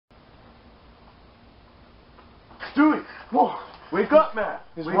Stewie, whoa, wake up, man.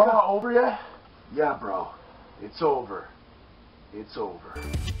 Is wake Raw up. over yet? Yeah, bro. It's over. It's over.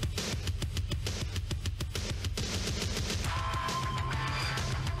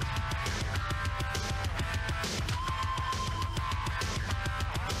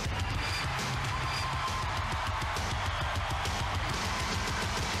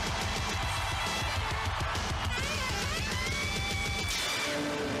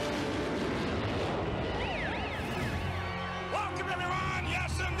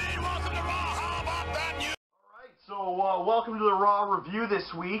 So, welcome to the Raw review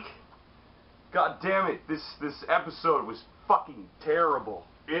this week. God damn it, this episode was fucking terrible.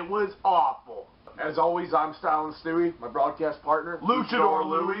 It was awful. As always, I'm Stylin' Stewie, my broadcast partner, Luchador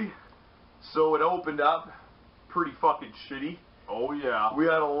Louie. So it opened up pretty fucking shitty. Oh yeah. We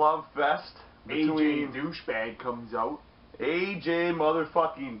had a love fest between AJ douchebag comes out. AJ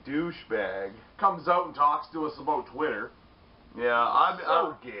motherfucking douchebag Comes out and talks to us about Twitter. Yeah,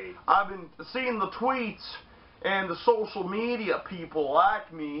 I've been seeing the tweets and the social media people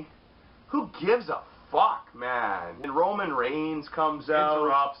like me. Who gives a fuck, man? And Roman Reigns comes out.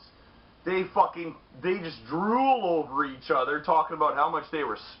 Interrupts. They just drool over each other, talking about how much they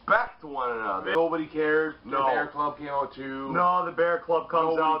respect one another. Nobody cared. No. The Bear Club came out too. No, the Bear Club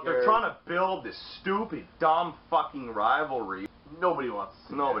comes Nobody out. cared. They're trying to build this stupid, dumb fucking rivalry. Nobody wants to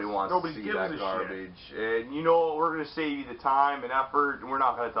see Nobody this. wants Nobody to see gives that a garbage. And you know what? We're going to save you the time and effort, and we're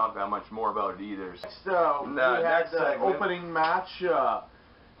not going to talk that much more about it either. Next, we had next the segment. opening match.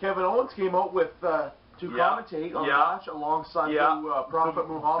 Kevin Owens came out with to commentate on the match alongside the Prophet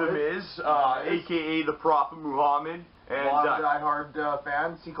Muhammad. The Miz, a.k.a. the Prophet Muhammad. And, a lot of diehard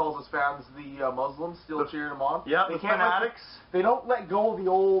fans. He calls his fans the Muslims, still cheering him on. Yeah, the fanatics. They don't let go of the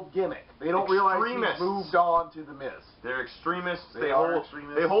old gimmick. They don't realize he's moved on to the Miz. They're extremists. They are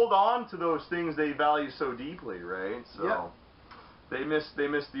extremists. They hold on to those things they value so deeply, right? So they miss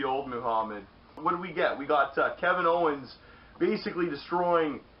the old Muhammad. What do we get? We got Kevin Owens basically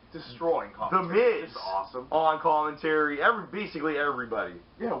destroying commentary. The Miz. It's awesome. On commentary. Basically everybody.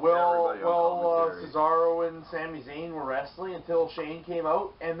 Yeah, Everybody Cesaro and Sami Zayn were wrestling until Shane came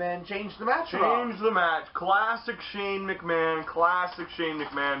out and then changed the match around. Changed the match. Classic Shane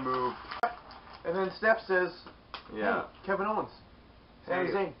McMahon move. And then Steph says, yeah, hey, Kevin Owens, Sami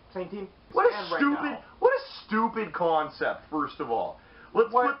Zayn, same team. What a stupid concept, first of all.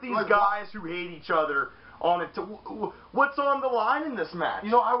 Let's put these guys who hate each other on it. What's on the line in this match?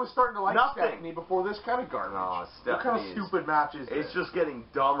 You know, I was starting to like Nothing. Stephanie before this kind of garbage. No, what kind of stupid match is this? It's just getting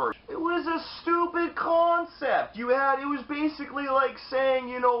dumber. It was a stupid concept. It was basically like saying,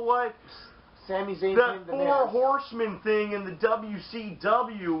 you know what? Sami Zayn that Four Horsemen thing in the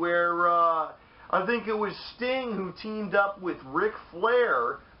WCW where I think it was Sting who teamed up with Ric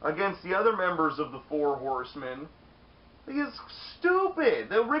Flair against the other members of the Four Horsemen. It's stupid.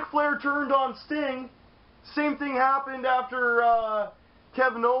 That Ric Flair turned on Sting. Same thing happened after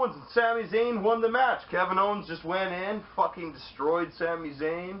Kevin Owens and Sami Zayn won the match. Kevin Owens just went in, fucking destroyed Sami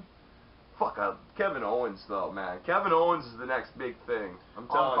Zayn. Fuck Kevin Owens, though, man. Kevin Owens is the next big thing. I'm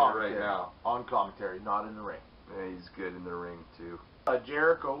telling you right now. On commentary, not in the ring. Yeah, he's good in the ring, too.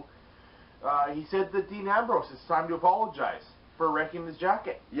 Jericho, he said that Dean Ambrose, it's time to apologize for wrecking his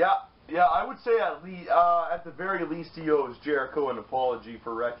jacket. Yeah, I would say at the very least he owes Jericho an apology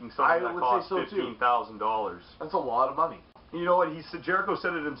for wrecking something that cost $15,000. That's a lot of money. You know what? Jericho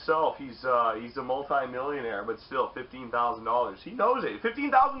said it himself. He's a multi-millionaire, but still $15,000. He knows it.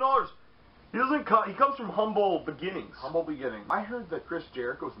 $15,000. He comes from humble beginnings. Humble beginnings. I heard that Chris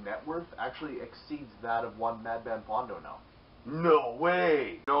Jericho's net worth actually exceeds that of one Madman Pondo now. No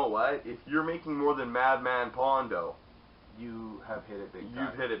way. You know what? If you're making more than Madman Pondo, you have hit it big time.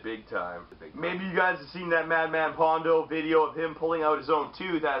 You've hit it big time. Maybe you guys have seen that Madman Pondo video of him pulling out his own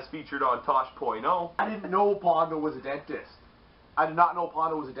tooth as featured on Tosh.0. I didn't know Pondo was a dentist. I did not know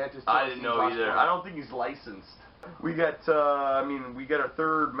Pondo was a dentist. I didn't know either. I don't think he's licensed. We get, we get our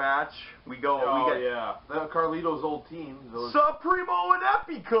third match. The Carlito's old team. Supremo and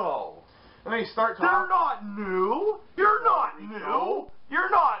Epico. And they start talking. They're not new. You're not new. You're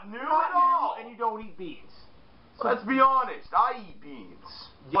not new at all. And you don't eat beans. So let's be honest. I eat beans.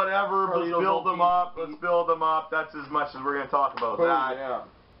 Whatever. Let's build them up. Let's build them up. That's as much as we're going to talk about that. Yeah.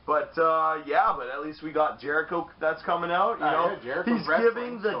 But, but at least we got Jericho that's coming out, you know. He's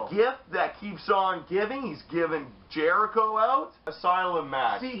giving the gift that keeps on giving. He's giving Jericho out. Asylum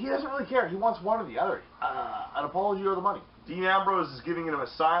match. See, he doesn't really care. He wants one or the other. An apology or the money. Dean Ambrose is giving him an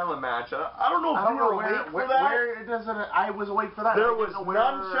asylum match. I don't know if you were awake for that. I was awake for that. There was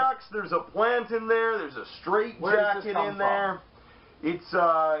nunchucks. There's a plant in there. There's a straight jacket in there. It's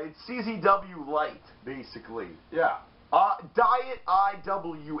CZW Light, basically. Yeah. Diet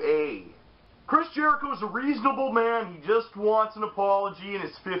IWA. Chris Jericho's a reasonable man. He just wants an apology and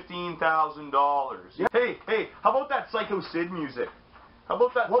his $15,000. Yeah. Hey, how about that Psycho Sid music? How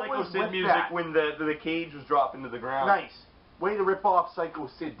about that Psycho Sid music when the cage was dropping to the ground? Nice. Way to rip off Psycho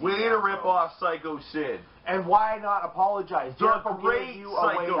Sid. Way to rip off Psycho Sid. And why not apologize? Jericho Great you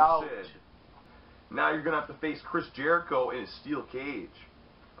a way out. Sid. Now you're going to have to face Chris Jericho in a steel cage.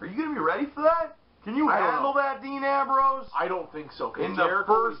 Are you going to be ready for that? Can you handle that, Dean Ambrose? I don't think so. In the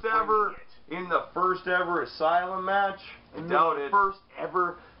first ever Asylum match? I doubt it. First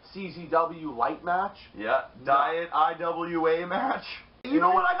ever CZW Light match? Yeah. Diet IWA match? You know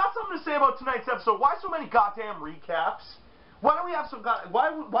what? I got something to say about tonight's episode. Why so many goddamn recaps? Why do we have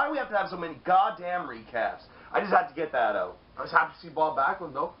why do we have to have so many goddamn recaps? I just had to get that out. I was happy to see Bob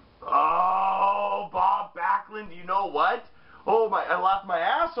Backlund though. Oh, Bob Backlund, you know what? Oh my, I laughed my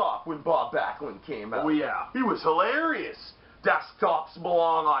ass off when Bob Backlund came out. Oh yeah. He was hilarious. Desktops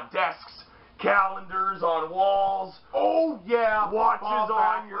belong on desks, calendars on walls. Oh yeah. Watches Bob on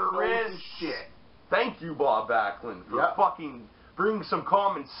Backlund your wrist. Shit. Thank you, Bob Backlund, for fucking bringing some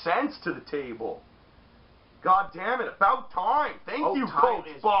common sense to the table. God damn it, about time. Thank you, Coach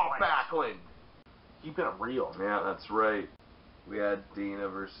Bob Backlund. Keeping it real. Yeah, that's right. We had Dana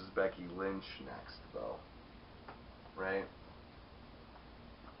versus Becky Lynch next, though. Right?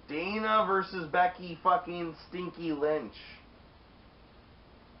 Dana versus Becky fucking Stinky Lynch.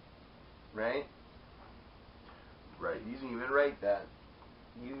 Right? Right. You didn't even write that.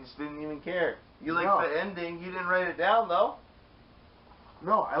 You just didn't even care. You liked the ending. You didn't write it down, though.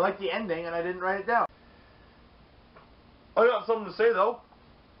 No, I liked the ending, and I didn't write it down. I got something to say, though.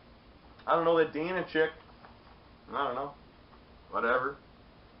 I don't know that Dana chick. I don't know. Whatever.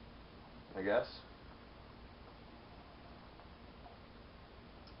 I guess.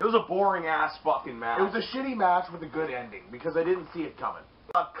 It was a boring-ass fucking match. It was a shitty match with a good ending, because I didn't see it coming.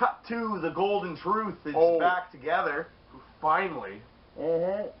 Cut to the Golden Truth is back together. Finally.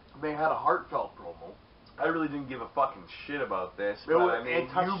 They had a heartfelt promo. I really didn't give a fucking shit about this, but I mean,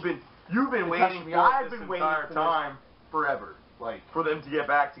 you've been waiting for I've this been waiting entire time. Forever. Like, for them to get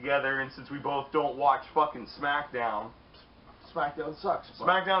back together, and since we both don't watch fucking SmackDown. SmackDown sucks.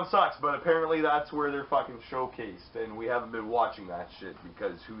 SmackDown sucks, but apparently that's where they're fucking showcased, and we haven't been watching that shit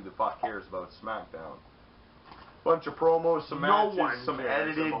because who the fuck cares about SmackDown? Bunch of promos, some matches, some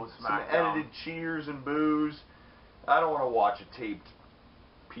edited cheers and boos. I don't want to watch a taped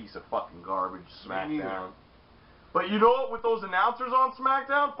piece of fucking garbage SmackDown. But you know what? With those announcers on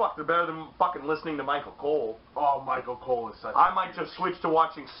SmackDown, fuck, they're better than fucking listening to Michael Cole. Oh, Michael Cole is such I might just switch to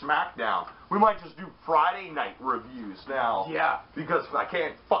watching SmackDown. We might just do Friday night reviews now. Yeah. Because I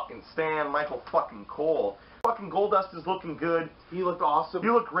can't fucking stand Michael fucking Cole. Fucking Goldust is looking good. He looked awesome. He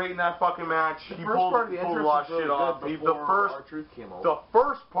looked great in that fucking match. He pulled a lot of shit off. The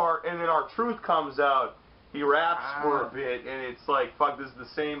first part, and then R-Truth comes out. He raps for a bit, and it's like, fuck, this is the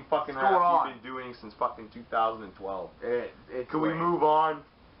same fucking rap we've been doing since fucking 2012. Can we move on?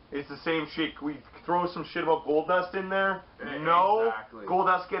 It's the same shit. Can we throw some shit about Goldust in there? No. Exactly.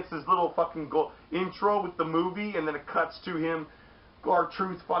 Goldust gets his little fucking intro with the movie, and then it cuts to him,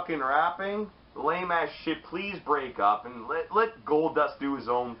 R-Truth fucking rapping. Lame ass shit. Please break up and let Goldust do his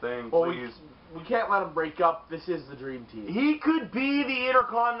own thing, please. We can't let him break up. This is the dream team. He could be the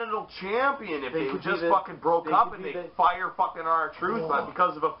Intercontinental Champion if they just fucking broke up and they fire fucking R-Truth, but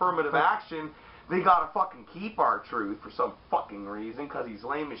because of affirmative action, they gotta fucking keep R-Truth for some fucking reason, because he's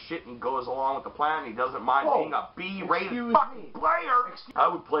lame as shit and he goes along with the plan and he doesn't mind being a B-rated fucking player. I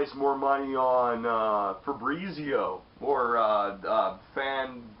would place more money on Fabrizio or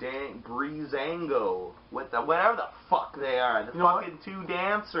Breezango, whatever the fuck they are, the fucking two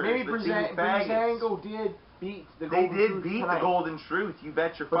dancers. Maybe Breezango did beat the Golden Truth. They did beat the Golden Truth. You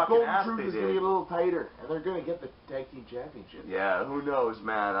bet your fucking ass they did. Golden Truth is going to be a little tighter, and they're going to get the tag team championship. Yeah, who knows,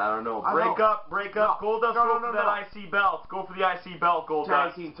 man? I don't know. Break up. Goldust, go for that IC belt. Go for the IC belt, Goldust.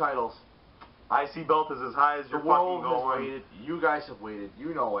 Tag team titles. IC belt is as high as you're fucking going. Waited. You guys have waited.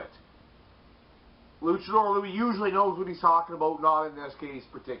 You know it. Luchador Louis usually knows what he's talking about, not in this case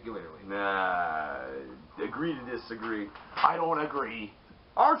particularly. Nah, agree to disagree. I don't agree.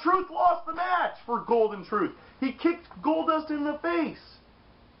 R-Truth lost the match for Golden Truth. He kicked Goldust in the face.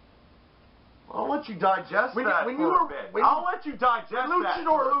 I'll let you digest that for a bit. I'll let you digest that.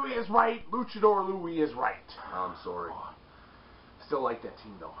 Luchador Louis is right. Luchador Louis is right. I'm sorry. Still like that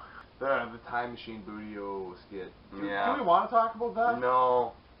team though. The Time Machine Budio skit. Yeah. Do we want to talk about that?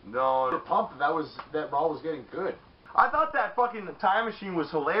 No. The pump that Raw was getting good. I thought that fucking Time Machine was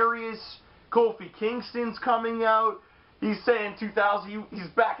hilarious. Kofi Kingston's coming out. He's saying 2000. He's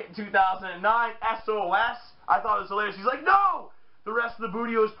back in 2009. SOS. I thought it was hilarious. He's like, no. The rest of the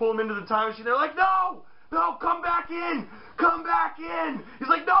Bootios pull him into the time machine. They're like, no, no, come back in, come back in. He's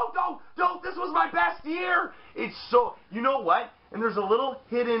like, no, don't. This was my best year. It's so. You know what? And there's a little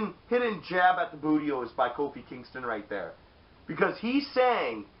hidden jab at the Bootios by Kofi Kingston right there, because he's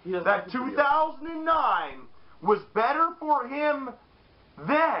saying that 2009 was better for him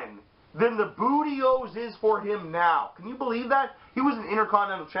then than the Bootios is for him now. Can you believe that? He was an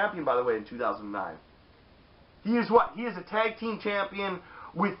Intercontinental Champion, by the way, in 2009. He is what? He is a tag team champion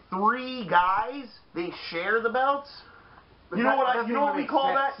with 3 guys. They share the belts. You know what we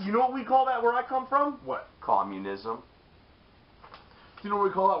call that? You know what we call that where I come from? What? Communism. Do you know what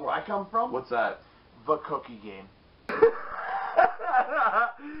we call that where I come from? What's that? The cookie game.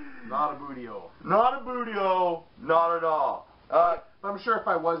 Not a Bootio. Not a Bootio. Not at all. I'm sure if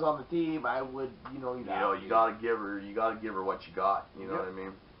I was on the team, I would, you gotta give her what you got. You know what I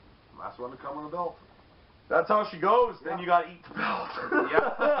mean? Last one to come on the belt. That's how she goes. Then you gotta eat the belt.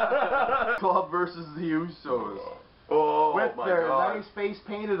 Yeah. Club versus the Usos. Oh, with their nice face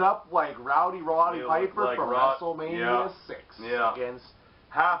painted up like Rowdy Roddy Piper like from WrestleMania 6 against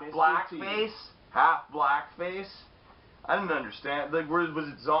half Mr. blackface, half blackface. I didn't understand. Like, was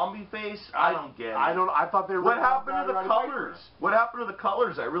it zombie face? I don't get it. I thought they were. What happened to the colors? What happened to the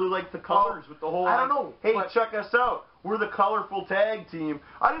colors? I really like the colors with the whole. I don't know. Hey, check us out. We're the colorful tag team.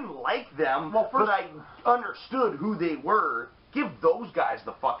 I didn't like them, but I understood who they were. Give those guys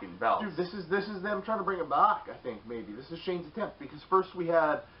the fucking belts. Dude, this is them trying to bring it back. I think maybe this is Shane's attempt, because first we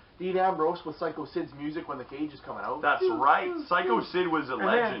had Dean Ambrose with Psycho Sid's music when the cage is coming out. That's right. Psycho Sid was a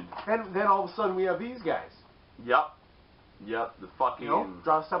legend. And then all of a sudden we have these guys. Yep. Yep, the fucking...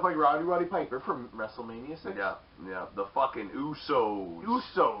 dressed up like Roddy Piper from WrestleMania 6. Yeah, the fucking Usos.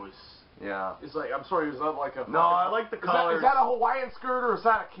 Usos. Yeah. It's like, I'm sorry, is that like a... No, I like the colors. Is that a Hawaiian skirt or is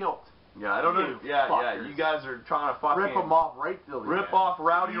that a kilt? Yeah, I don't know. Yeah, you guys are trying to fucking... Rip them off right till the Rip end. off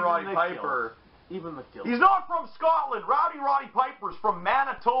Roddy Piper. Even the kilt. He's not from Scotland. Roddy Piper's from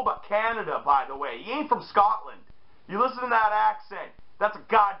Manitoba, Canada, by the way. He ain't from Scotland. You listen to that accent. That's a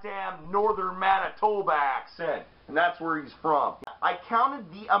goddamn northern Manitoba accent. And that's where he's from. I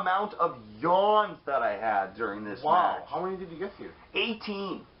counted the amount of yawns that I had during this match. How many did you get to?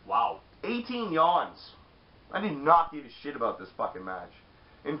 18. Wow. 18 yawns. I did not give a shit about this fucking match.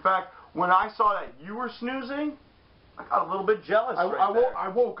 In fact, when I saw that you were snoozing, I got a little bit jealous I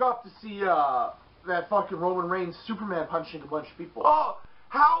woke up to see that fucking Roman Reigns Superman punching a bunch of people. Oh,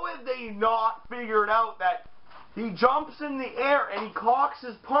 how have they not figured out that he jumps in the air and he clocks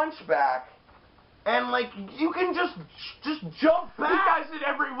his punch back, and like you can just jump back. These guys did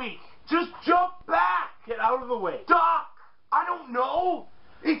every week. Just jump back. Get out of the way. Duck. I don't know.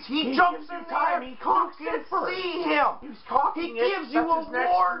 He jumps in the air. He cocks you it can first. see him. He's cocking He gives you a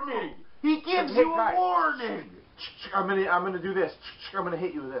warning. He gives you a warning. I'm gonna do this. I'm gonna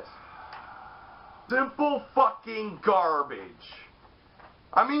hit you with this. Simple fucking garbage.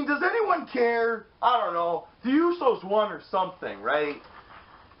 I mean, does anyone care? I don't know. The Usos won or something, right?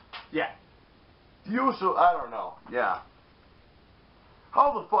 Yeah. The Usos, I don't know. Yeah.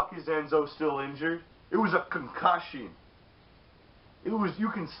 How the fuck is Enzo still injured? It was a concussion. You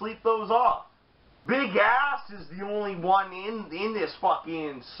can sleep those off. Big Ass is the only one in this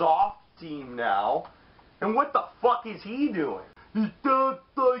fucking soft team now. And what the fuck is he doing? He sounds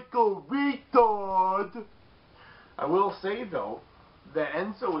like a retard. I will say, though, that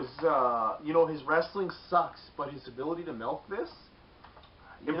Enzo is, his wrestling sucks, but his ability to milk this...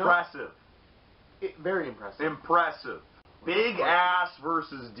 Impressive. Very impressive. Impressive. Big Ass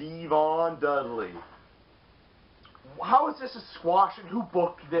versus Devon Dudley. How is this a squash, and who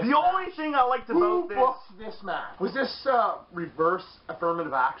booked this The only thing I liked about this... Who booked this match? Was this reverse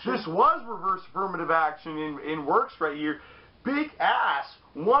affirmative action? This was reverse affirmative action in works right here. Big Ass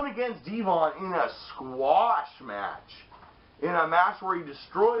won against Devon in a squash match. In a match where he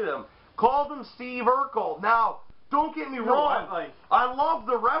destroyed him. Called him Steve Urkel. Now, don't get me wrong. I love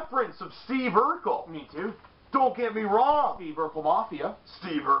the reference of Steve Urkel. Me too. Don't get me wrong. Steve Urkel Mafia.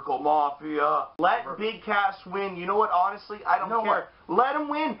 Steve Urkel Mafia. Let Big Cass win. You know what? Honestly, I don't care. Let him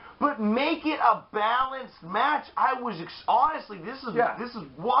win, but make it a balanced match. Honestly, this is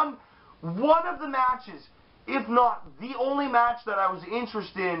one of the matches, if not the only match that I was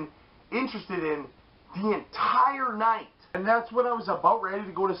interested in the entire night. And that's when I was about ready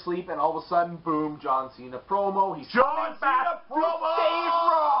to go to sleep, and all of a sudden, boom, John Cena promo. He's John Cena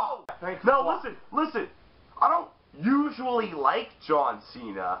promo. Now listen. I don't usually like John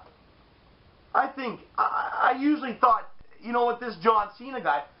Cena. I usually thought, you know what, this John Cena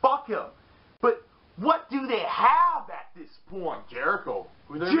guy, fuck him. But what do they have that this point. Jericho.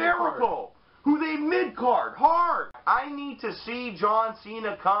 Who they mid-card. Hard. I need to see John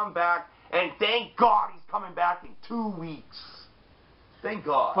Cena come back, and thank God he's coming back in 2 weeks. Thank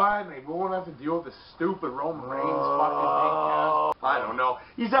God. Finally, we won't have to deal with this stupid Roman Reigns fucking thing. I don't know.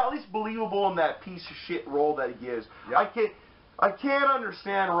 He's at least believable in that piece of shit role that he gives. Yep. I can't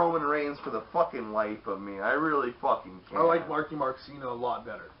understand Roman Reigns for the fucking life of me. I really fucking can't. I like Marky Mark Cena a lot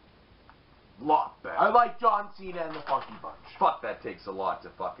better. Lot better. I like John Cena and the Funky Bunch. Fuck, that takes a lot to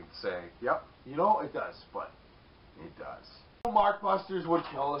fucking say. Yep. You know, it does, but it does. Mark Busters would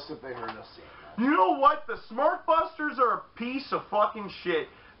kill us if they heard us say that. You know what? The Smart Busters are a piece of fucking shit.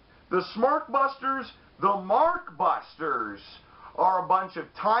 The Smart Busters, the Mark Busters, are a bunch of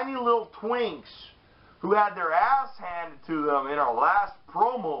tiny little twinks who had their ass handed to them in our last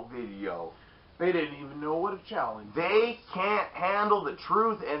promo video. They didn't even know what a challenge was. They can't handle the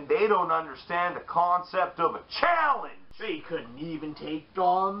truth, and they don't understand the concept of a challenge. They couldn't even take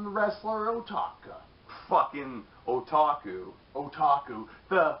on wrestler Otaka. Fucking otaku. Otaku.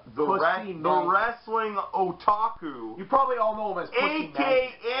 The wrestling otaku. You probably all know him as Pussy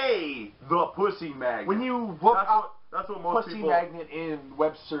Magnet. AKA the Pussy Magnet. When you look up that's what most Pussy people... Magnet in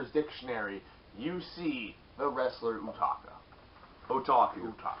Webster's dictionary, you see the wrestler Otaku.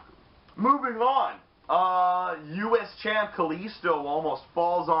 Moving on. U.S. champ Kalisto almost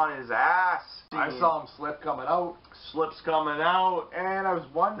falls on his ass. I saw him slip coming out. Slips coming out. And I was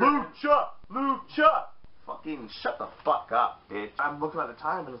wondering... Lucha! Fucking shut the fuck up, bitch. I'm looking at the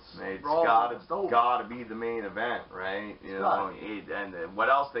time and it's gotta be the main event, right? You know, and what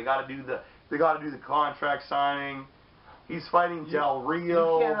else? They gotta do the contract signing. He's fighting Del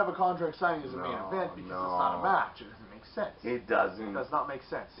Rio. You can't have a contract signing as a main event because it's not a match. It doesn't make sense. It doesn't. It does not make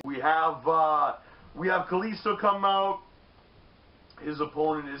sense. We have Kalisto come out. His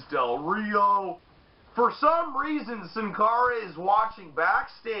opponent is Del Rio. For some reason, Sin Cara is watching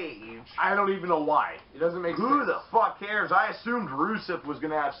backstage. I don't even know why. It doesn't make sense. Who the fuck cares? I assumed Rusev was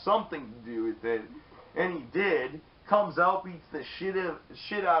going to have something to do with it, and he did. Comes out, beats the shit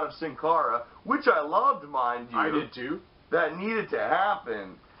out of Sin Cara, which I loved, mind you. I did too. That needed to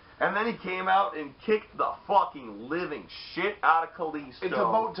happen. And then he came out and kicked the fucking living shit out of Kalisto. It's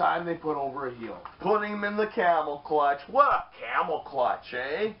about time they put over a heel. Put him in the camel clutch. What a camel clutch,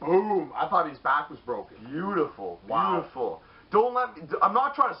 eh? Boom. I thought his back was broken. Beautiful. Wow. Beautiful. Don't let me... I'm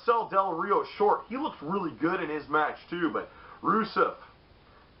not trying to sell Del Rio short. He looked really good in his match, too. But Rusev,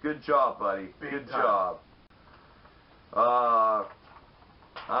 good job, buddy. Good job. I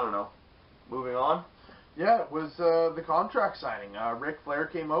don't know. Moving on. Yeah, it was the contract signing. Ric Flair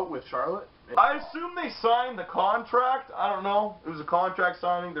came out with Charlotte. I assume they signed the contract. I don't know. It was a contract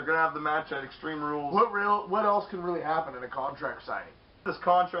signing. They're going to have the match at Extreme Rules. What else can really happen in a contract signing? This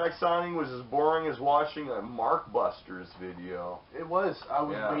contract signing was as boring as watching a Mark Busters video. It was. I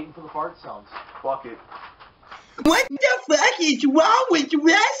was waiting for the fart sounds. Fuck it. What the fuck is wrong with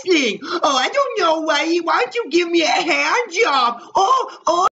wrestling? Oh, I don't know, Whitey. Why don't you give me a hand job? Oh.